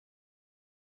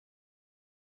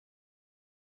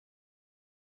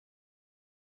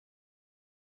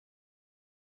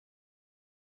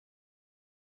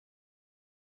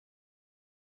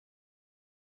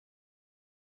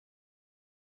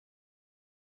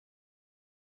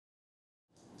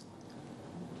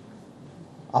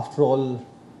After all,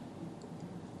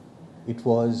 it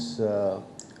was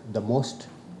the most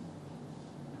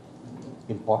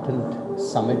important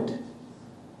summit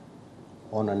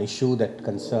on an issue that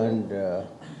concerned the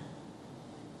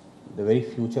very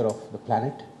future of the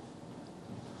planet.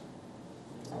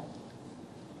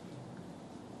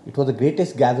 It was the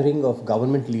greatest gathering of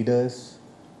government leaders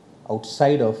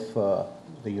outside of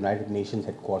the United Nations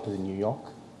headquarters in New York.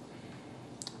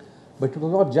 But it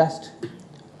was not just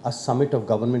a summit of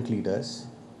government leaders,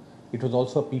 it was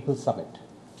also a people's summit.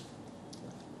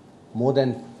 More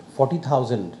than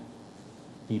 40,000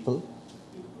 people,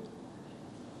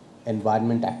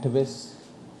 environment activists,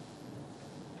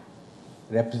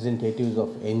 representatives of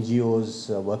NGOs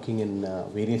working in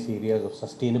various areas of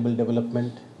sustainable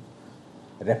development,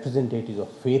 representatives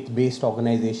of faith-based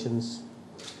organizations,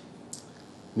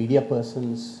 media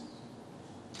persons,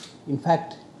 in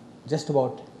fact, just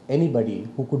about anybody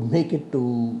who could make it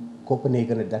to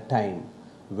Copenhagen at that time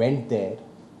went there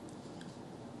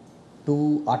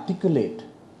to articulate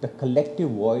the collective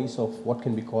voice of what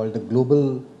can be called the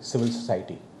global civil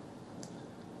society.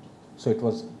 So it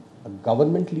was a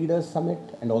government leaders summit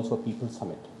and also a people's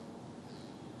summit.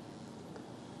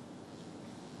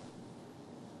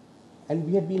 And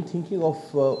we had been thinking of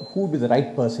who would be the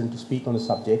right person to speak on the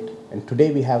subject. And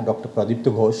today we have Dr. Pradipta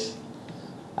Ghosh.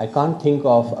 I can't think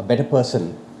of a better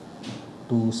person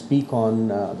to speak on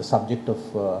the subject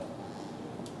of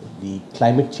the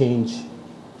climate change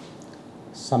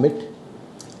summit,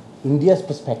 India's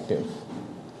perspective.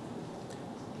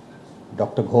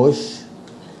 Dr. Ghosh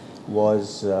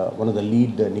was one of the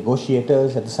lead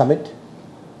negotiators at the summit.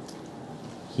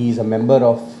 He is a member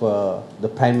of the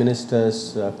Prime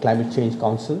Minister's Climate Change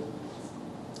Council.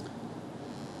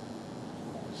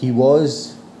 He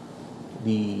was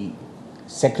the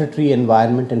Secretary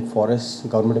Environment and Forests,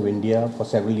 Government of India for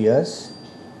several years.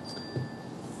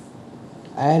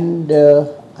 And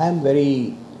I am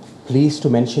very pleased to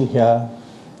mention here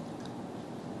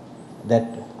that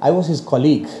I was his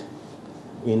colleague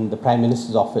in the Prime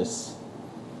Minister's office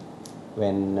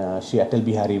when Shri Atal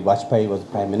Bihari Vajpayee was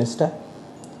the Prime Minister.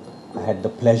 I had the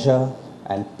pleasure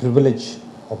and privilege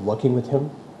of working with him.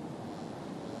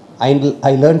 I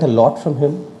learned a lot from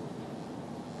him.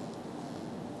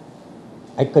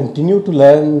 I continue to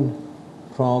learn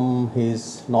from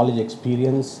his knowledge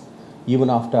experience even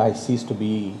after I ceased to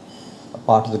be a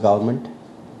part of the government.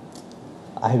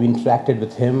 I have interacted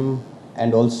with him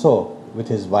and also with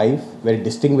his wife, very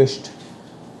distinguished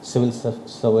civil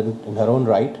servant in her own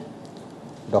right,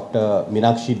 Dr.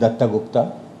 Meenakshi Datta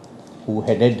Gupta, who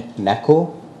headed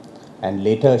NACO, and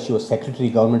later she was Secretary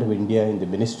Government of India in the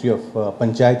Ministry of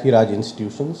Panchayati Raj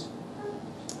Institutions.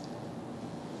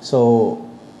 So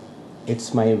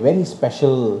it's my very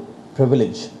special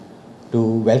privilege to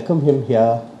welcome him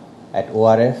here at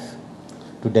ORF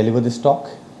to deliver this talk.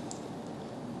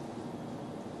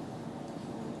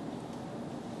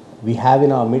 We have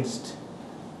in our midst,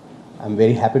 I'm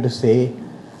very happy to say,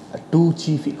 two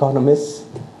chief economists,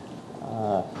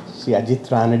 Shri Ajit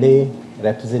Ranade,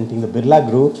 representing the Birla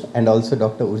Group, and also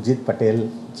Dr. Urjit Patel,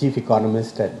 chief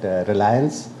economist at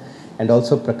Reliance, and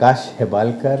also Prakash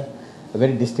Hebalkar, a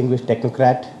very distinguished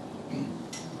technocrat,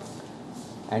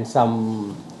 and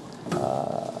some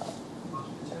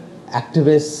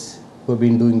activists who have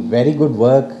been doing very good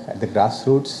work at the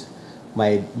grassroots.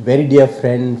 My very dear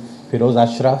friend Firoz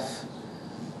Ashraf.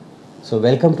 So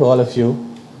welcome to all of you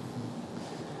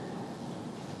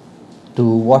to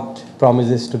what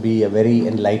promises to be a very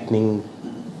enlightening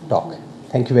talk.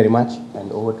 Thank you very much,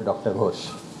 and over to Dr. Ghosh.